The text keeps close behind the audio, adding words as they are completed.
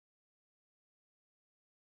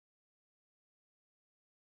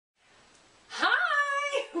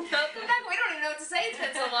to say it's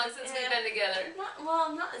been so long since we've been together.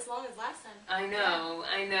 Not as long as last time. I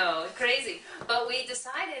know, crazy. But we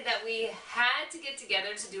decided that we had to get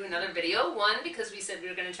together to do another video. One, because we said we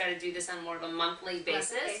were going to try to do this on more of a monthly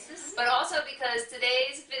basis. But also because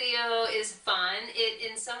today's video is fun. It,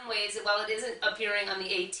 in some ways, while it isn't appearing on the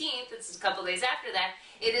 18th, it's a couple days after that,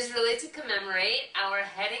 it is really to commemorate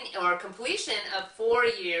our completion of 4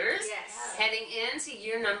 years, heading into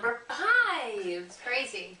year number 5. It's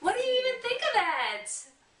crazy. What do you even think of that?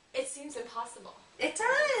 It seems impossible. It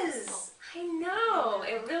does. I know.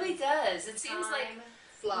 It really does. It seems like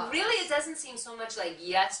really it doesn't seem so much like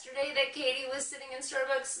yesterday that Katie was sitting in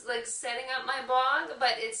Starbucks like setting up my blog,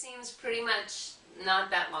 but it seems pretty much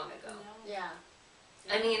not that long ago. Yeah.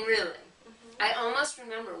 I mean, really. I almost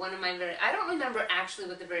remember one of my I don't remember actually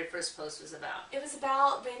what the very first post was about. It was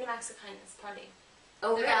about random acts of kindness party.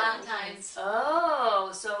 Oh, the really? Valentine's.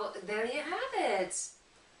 Oh, so there you have it.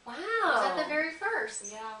 Wow. Was that the very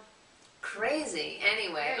first? Yeah. Crazy.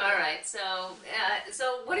 Anyway, all right. So,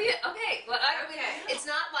 so what do you? Okay. Well, it's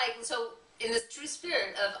not like so. In the true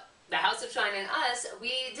spirit of the House of Syne and us,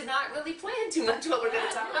 we did not really plan too much what we're going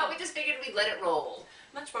to talk about. We just figured we'd let it roll.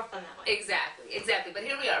 Much more fun that way. Exactly. But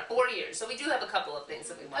here we are, 4 years. So we do have a couple of things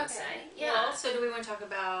that we want to say. Yeah. Well, so do we want to talk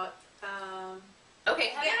about? Okay.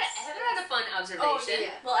 Heather had a fun observation. Oh, yeah.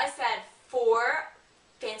 Well, I said 4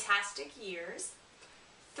 fantastic years,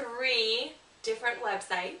 3 different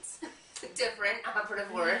websites, Different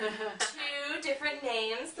operative word. 2 different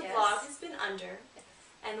names the blog has been under,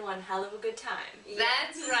 and 1 hell of a good time.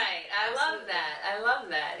 That's right. I love that. I love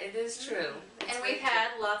that. It is true. And we've had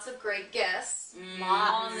lots of great guests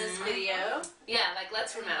on this video. Yeah, like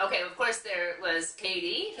let's remember. Okay, of course there was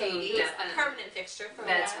Katie. Katie, a permanent fixture for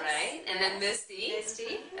That's right. And then Misty.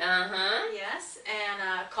 Yes,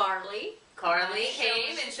 and Carly. Carly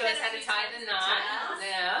came and showed us how to tie the knot.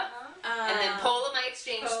 Yeah. And then Paula, my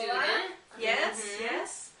exchange student.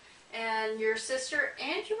 Yes. And your sister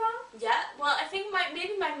and your mom? Yeah. Well, I think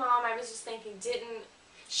maybe my mom. I was just thinking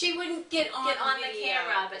She wouldn't get on the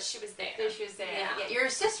camera, but she was there. She was there. Yeah. Your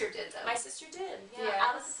sister did though. My sister did. Yeah.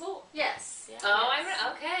 Out of the pool. Yes. Yeah. Oh,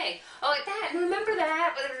 okay. Oh, that. Remember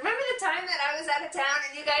that? But remember the time that I was out of town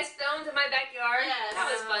and you guys filmed in my backyard? Yes. That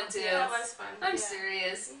was fun too. Yeah, that was fun. I'm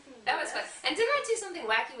serious. That was fun. And didn't I do something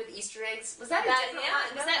wacky with Easter eggs? Was that a different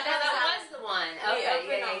one? No, that was the one.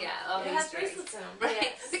 Okay, yeah. Oh, it has Easter eggs. bracelets in them.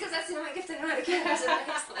 Right. Because that's the only gift I know how to give.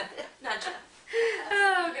 Not Jeff.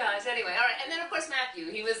 Oh gosh. Anyway, all right. And then of course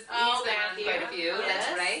Matthew. He's been on quite a few.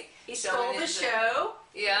 That's right. He stole the show.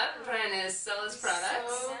 Yeah, trying to sell his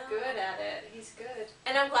products. So good at it. He's good.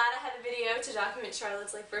 And I'm glad I had a video to document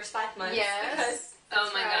Charlotte's first 5 months. Yes. Oh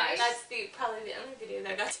my gosh. That's probably the only video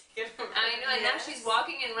that got taken from her. I know, and now she's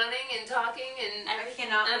walking and running and talking and I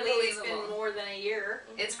cannot believe it's been more than a year.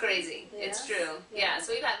 It's crazy. It's true. Yeah,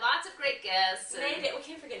 so we've had lots of great guests. Mayday. We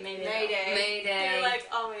can't forget Mayday. Mayday. They're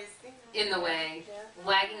always in the way,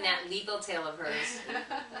 wagging that legal tail of hers.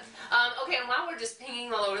 Okay, and while we're just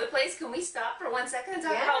pinging all over the place, can we stop for 1 second and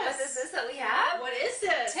talk about what this is that we have? What is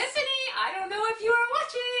this? Tiffany, I don't know if you are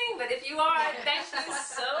watching, but if you are, thank you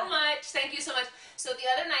so much. Thank you so much. So the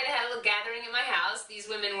other night I had a little gathering at my house. These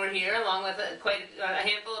women were here along with quite a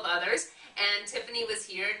handful of others. And Tiffany was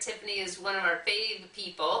here. Tiffany is one of our fave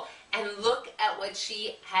people. And look at what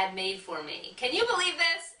she had made for me. Can you believe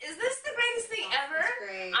this? Is this the greatest thing ever?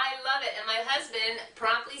 Great. I love it. And my husband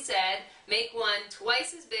promptly said, make one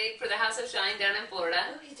twice as big for the House of Syne down in Florida.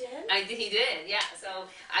 Oh, he did? He did, yeah.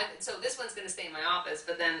 So this one's going to stay in my office,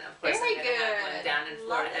 but then, of course, I'm going to have one down in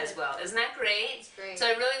Florida as well. Isn't that great? It's great. So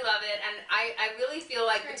I really love it. And I really feel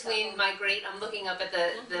like between my I'm looking up at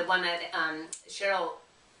the one that Cheryl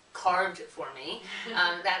carved for me,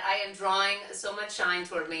 that I am drawing so much shine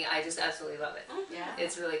toward me. I just absolutely love it. Yeah.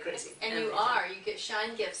 It's really crazy. And you get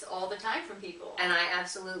shine gifts all the time from people. And I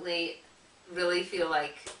absolutely really feel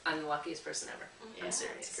like I'm the luckiest person ever. I'm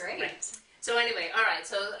serious. It's great. Right. So anyway, all right.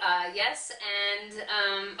 So yes, and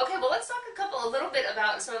okay. Well, let's talk a little bit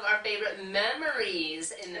about some of our favorite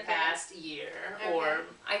memories in the past year, or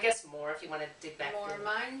I guess more if you want to dig back.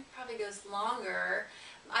 Mine probably goes longer.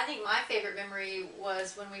 I think my favorite memory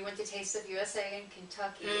was when we went to Taste of USA in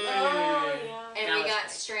Kentucky. Oh, yeah. And we got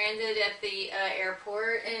stranded at the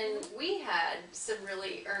airport, and we had some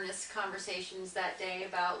really earnest conversations that day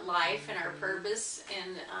about life and our purpose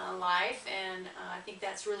in life, and I think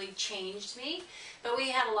that's really changed me. But we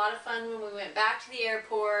had a lot of fun when we went back to the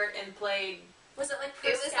airport and played Was it like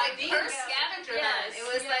It was like purse scavenger hunt. It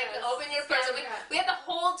was like open your purse. We had the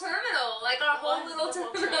whole terminal, like our whole little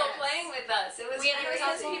terminal playing with us. It was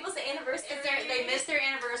people's anniversary. They missed their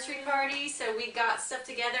anniversary party, so we got stuff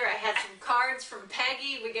together. I had some cards from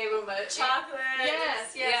Peggy. We gave them a chocolate.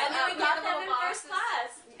 Yes. Yeah. And then we got them in first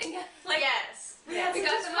class. Like, yes. We got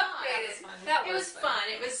them upgraded. It was fun.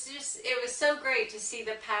 It was so great to see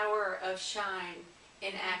the power of Syne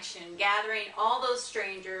in action, gathering all those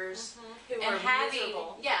strangers who and were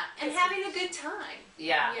miserable. And having a good time.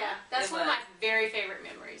 Yeah, that's one of my very favorite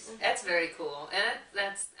memories. That's very cool, and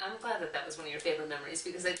I'm glad that was one of your favorite memories,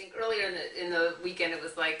 because I think earlier in the weekend it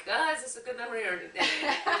was like, is this a good memory? Or it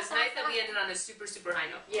was nice that we ended on a super high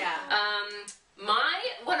note. Yeah.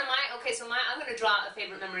 I'm going to draw a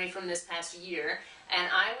favorite memory from this past year, and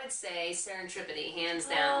I would say Serendipity, hands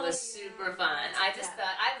down, was super fun. I just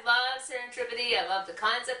thought, I love Serendipity. I love the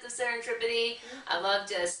concept of Serendipity. I love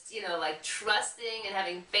just, like trusting and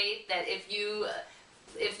having faith that if you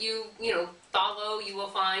follow, you will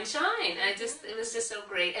find Syne. And it was just so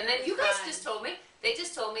great. And then you guys just told me, they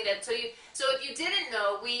just told me that, so if you didn't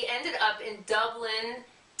know, we ended up in Dublin,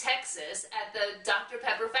 Texas, at the Dr.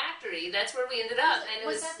 Pepper factory. That's where we ended up. And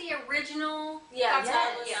was that the original? Yeah.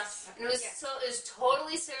 Yes. And it was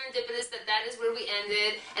totally serendipitous that is where we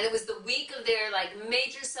ended. And it was the week of their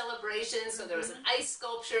major celebration. So there was an ice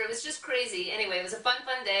sculpture. It was just crazy. Anyway, it was a fun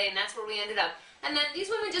day, and that's where we ended up. And then these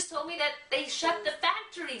women just told me that they shut the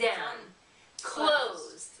factory down.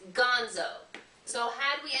 Closed. Gonzo. So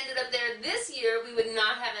had we ended up there this year, we would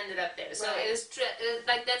not have ended up there. So it was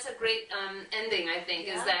that's a great ending, I think,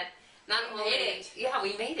 is that not only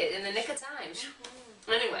we made it in the nick of time.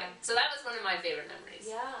 Anyway, so that was one of my favorite memories.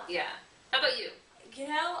 Yeah. How about you?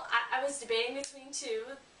 I was debating between two.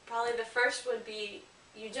 Probably the first would be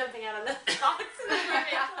you jumping out of the box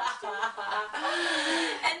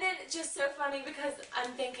and then it's just so funny because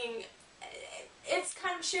I'm thinking, it's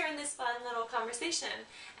kind of sharing this fun little conversation.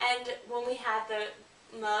 And when we had the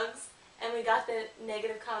mugs and we got the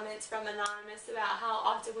negative comments from Anonymous about how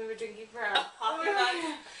often we were drinking from our coffee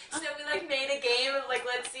mugs, so we made a game of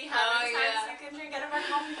let's see how many times we could drink out of our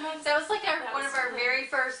coffee mugs. That was one of our very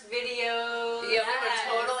first videos. Yeah, we were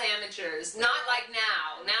total amateurs. Not like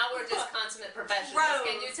now. Now we're just consummate professionals.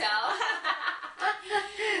 Can you tell?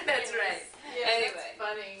 That's right. Yeah, anyway. That's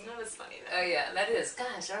funny. That was funny though. Oh yeah, that is.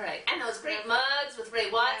 Gosh, all right. And those great mugs with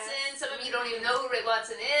Ray Watson. Some of you don't even know who Ray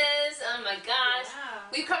Watson is. Oh my gosh. Yeah.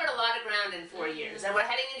 We've covered a lot of ground in 4 years. And we're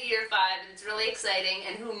heading into year 5, and it's really exciting.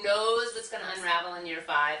 And who knows what's going to unravel in year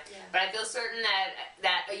 5. Yeah. But I feel certain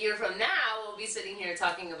that a year from now, we'll be sitting here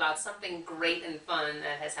talking about something great and fun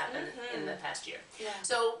that has happened in the past year. Yeah.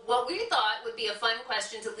 So what we thought would be a fun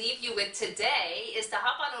question to leave you with today is to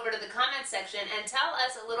hop on over to the comment section and tell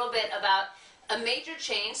us a little bit about a major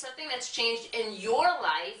change, something that's changed in your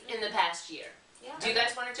life in the past year. Yeah. Do you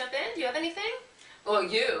guys want to jump in? Do you have anything? Well,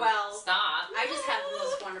 stop. I just have the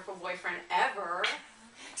most wonderful boyfriend ever.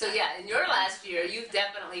 So yeah, in your last year, you've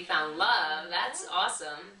definitely found love. That's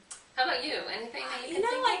awesome. How about you? Anything that you can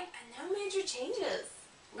think of? No major changes.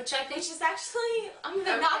 Which I think is actually, I'm going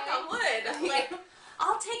to knock on wood.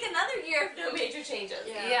 I'll take another year of no major changes.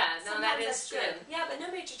 Yeah, no, that is true. Good. Yeah, but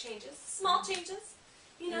no major changes. Small changes.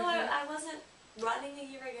 I wasn't running a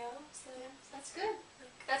year ago, so that's good.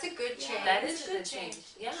 That's a good change. That is a good change.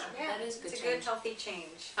 Yeah, that is a good change. It's a good, healthy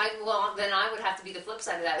change. Then I would have to be the flip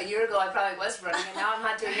side of that. A year ago, I probably was running, and now I'm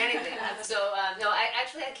not doing anything. So, no, I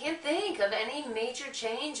can't think of any major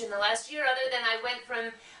change in the last year other than I went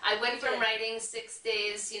from writing 6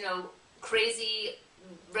 days, crazy,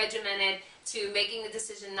 regimented, to making the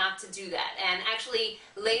decision not to do that. And actually,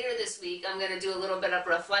 later this week, I'm going to do a little bit of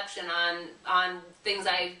reflection on things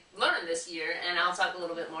I learned this year, and I'll talk a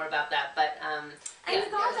little bit more about that. But and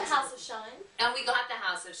we got the House of Syne. And we got the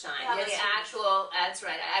House of Syne. That's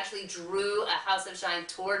right. I actually drew a House of Syne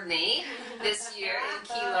toward me this year in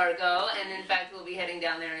Key Largo, and in fact, we'll be heading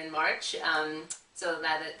down there in March. So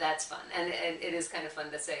that's fun, and it is kind of fun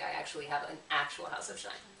to say I actually have an actual House of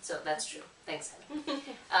Syne. So that's true. Thanks, Heather.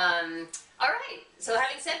 All right. So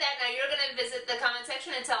having said that, now you're going to visit the comment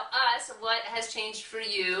section and tell us what has changed for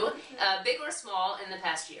you, big or small, in the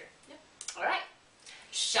past year. Yep. All right.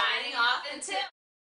 Shining off until.